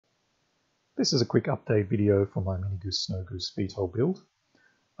This is a quick update video for my Mini Goose Snow Goose VTOL build.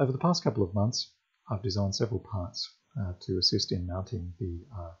 Over the past couple of months, I've designed several parts to assist in mounting the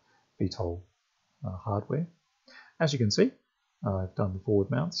VTOL hardware. As you can see, I've done the forward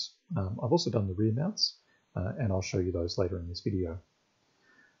mounts. I've also done the rear mounts, and I'll show you those later in this video.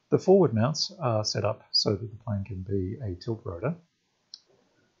 The forward mounts are set up so that the plane can be a tilt-rotor.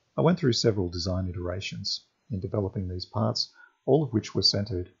 I went through several design iterations in developing these parts, all of which were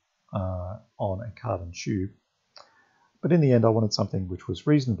centered on a carbon tube. But in the end, I wanted something which was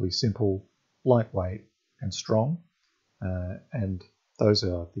reasonably simple, lightweight, and strong. And those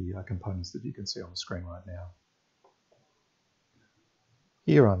are the components that you can see on the screen right now.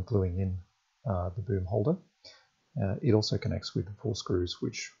 Here I'm gluing in the boom holder. It also connects with the 4 screws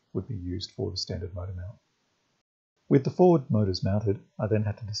which would be used for the standard motor mount. With the forward motors mounted, I then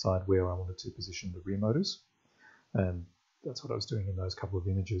had to decide where I wanted to position the rear motors, and that's what I was doing in those couple of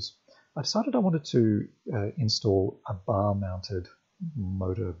images. I decided I wanted to install a bar-mounted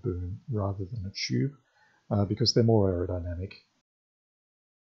motor boom rather than a tube because they're more aerodynamic.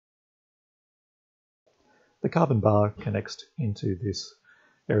 The carbon bar connects into this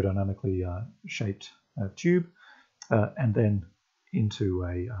aerodynamically shaped tube and then into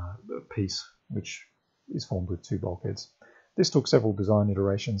a piece which is formed with 2 bulkheads. This took several design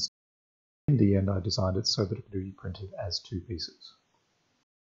iterations. In the end, I designed it so that it could be printed as 2 pieces.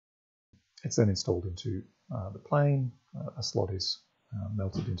 It's then installed into the plane, a slot is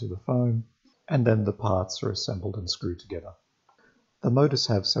melted into the foam, and then the parts are assembled and screwed together. The motors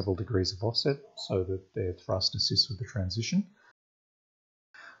have several degrees of offset so that their thrust assists with the transition.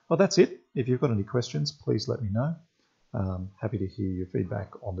 Well, that's it. If you've got any questions, please let me know. Happy to hear your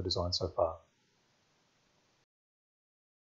feedback on the design so far.